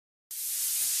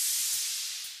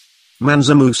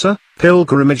Mansa Musa,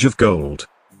 Pilgrimage of Gold.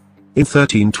 In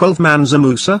 1312 Mansa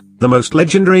Musa, the most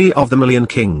legendary of the Malian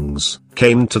kings,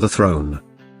 came to the throne.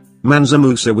 Mansa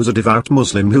Musa was a devout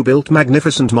Muslim who built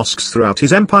magnificent mosques throughout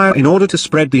his empire in order to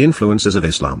spread the influences of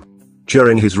Islam.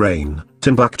 During his reign,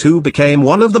 Timbuktu became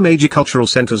one of the major cultural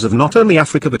centers of not only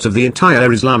Africa but of the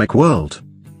entire Islamic world.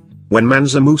 When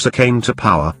Mansa Musa came to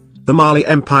power, the Mali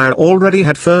Empire already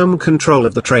had firm control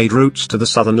of the trade routes to the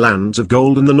southern lands of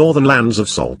gold and the northern lands of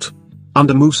salt.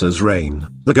 Under Musa's reign,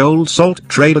 the gold-salt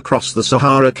trade across the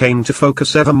Sahara came to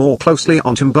focus ever more closely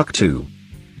on Timbuktu.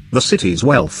 The city's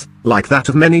wealth, like that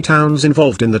of many towns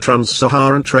involved in the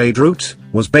trans-Saharan trade route,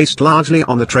 was based largely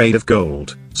on the trade of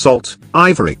gold, salt,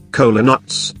 ivory, cola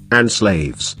nuts, and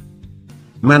slaves.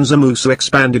 Mansa Musa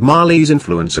expanded Mali's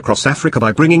influence across Africa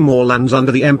by bringing more lands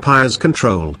under the empire's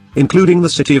control, including the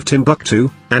city of Timbuktu,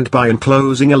 and by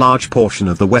enclosing a large portion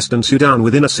of the western Sudan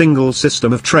within a single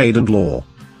system of trade and law.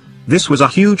 This was a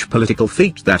huge political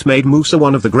feat that made Musa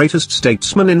one of the greatest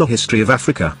statesmen in the history of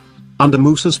Africa. Under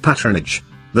Musa's patronage,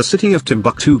 the city of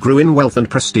Timbuktu grew in wealth and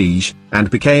prestige,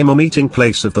 and became a meeting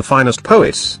place of the finest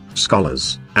poets,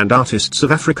 scholars, and artists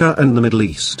of Africa and the Middle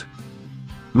East.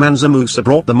 Mansa Musa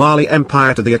brought the Mali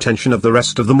Empire to the attention of the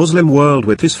rest of the Muslim world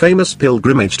with his famous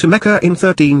pilgrimage to Mecca in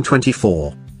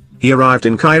 1324. He arrived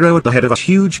in Cairo at the head of a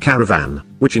huge caravan,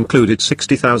 which included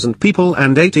 60,000 people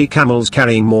and 80 camels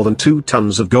carrying more than 2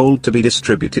 tons of gold to be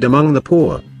distributed among the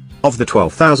poor. Of the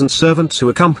 12,000 servants who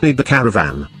accompanied the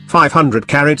caravan, 500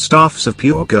 carried staffs of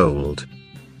pure gold.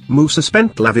 Musa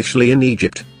spent lavishly in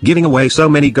Egypt, giving away so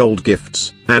many gold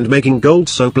gifts, and making gold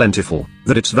so plentiful,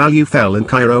 that its value fell in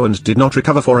Cairo and did not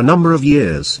recover for a number of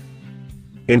years.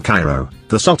 In Cairo,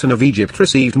 the Sultan of Egypt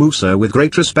received Musa with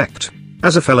great respect,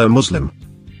 as a fellow Muslim.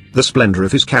 The splendor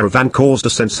of his caravan caused a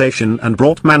sensation and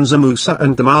brought Mansa Musa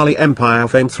and the Mali Empire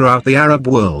fame throughout the Arab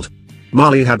world.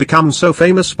 Mali had become so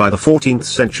famous by the 14th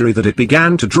century that it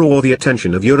began to draw the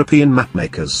attention of European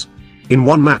mapmakers. In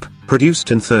one map,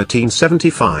 produced in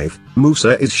 1375,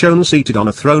 Musa is shown seated on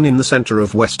a throne in the center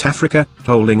of West Africa,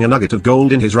 holding a nugget of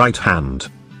gold in his right hand.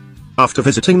 After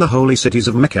visiting the holy cities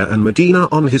of Mecca and Medina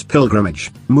on his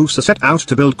pilgrimage, Musa set out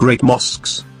to build great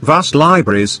mosques, vast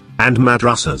libraries, and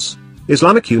madrasas,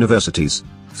 Islamic universities,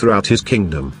 throughout his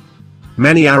kingdom.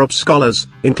 Many Arab scholars,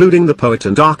 including the poet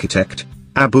and architect,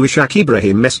 Abu Ishaq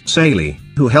Ibrahim Mestsali,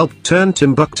 who helped turn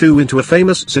Timbuktu into a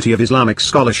famous city of Islamic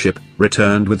scholarship,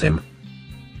 returned with him.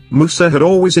 Musa had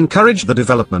always encouraged the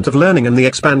development of learning and the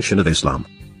expansion of Islam.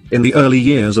 In the early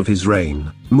years of his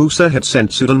reign, Musa had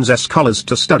sent Sudanese scholars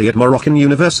to study at Moroccan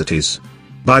universities.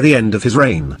 By the end of his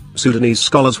reign, Sudanese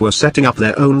scholars were setting up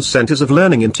their own centers of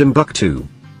learning in Timbuktu.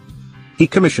 He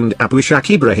commissioned Abu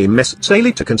Ishaq Ibrahim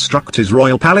Mestsali to construct his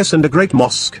royal palace and a great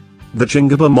mosque, the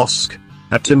Jingaba Mosque,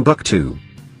 at Timbuktu.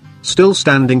 Still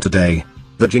standing today,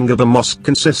 the Jingaba Mosque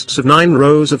consists of 9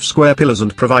 rows of square pillars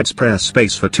and provides prayer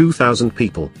space for 2,000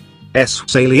 people.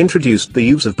 Mestsali introduced the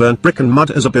use of burnt brick and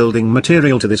mud as a building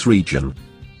material to this region.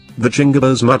 The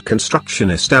Jingaba's mud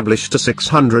construction established a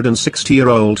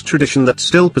 660-year-old tradition that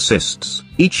still persists.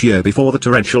 Each year before the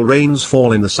torrential rains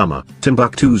fall in the summer,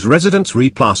 Timbuktu's residents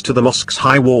replaster the mosque's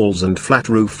high walls and flat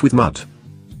roof with mud.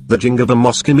 The Jingaba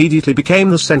Mosque immediately became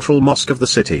the central mosque of the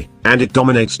city, and it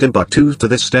dominates Timbuktu to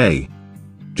this day.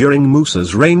 During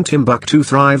Musa's reign, Timbuktu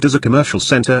thrived as a commercial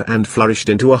center and flourished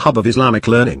into a hub of Islamic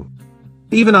learning.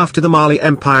 Even after the Mali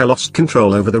Empire lost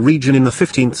control over the region in the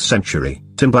 15th century,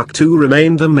 Timbuktu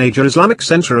remained a major Islamic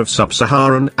center of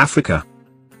sub-Saharan Africa.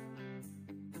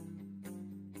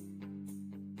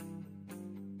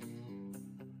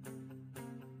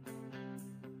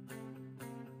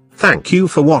 Thank you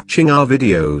for watching our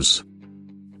videos.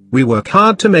 We work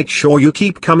hard to make sure you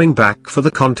keep coming back for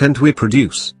the content we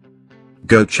produce.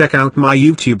 Go check out my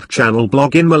YouTube channel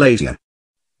BlogInMalaysia.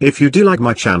 If you do like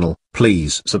my channel,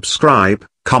 please subscribe,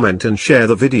 comment and share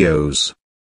the videos.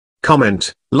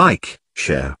 Comment, like,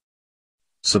 share.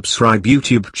 Subscribe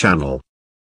YouTube channel.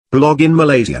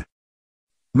 BlogInMalaysia.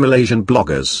 Malaysian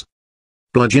bloggers.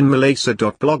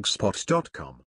 BlogInMalaysia.blogspot.com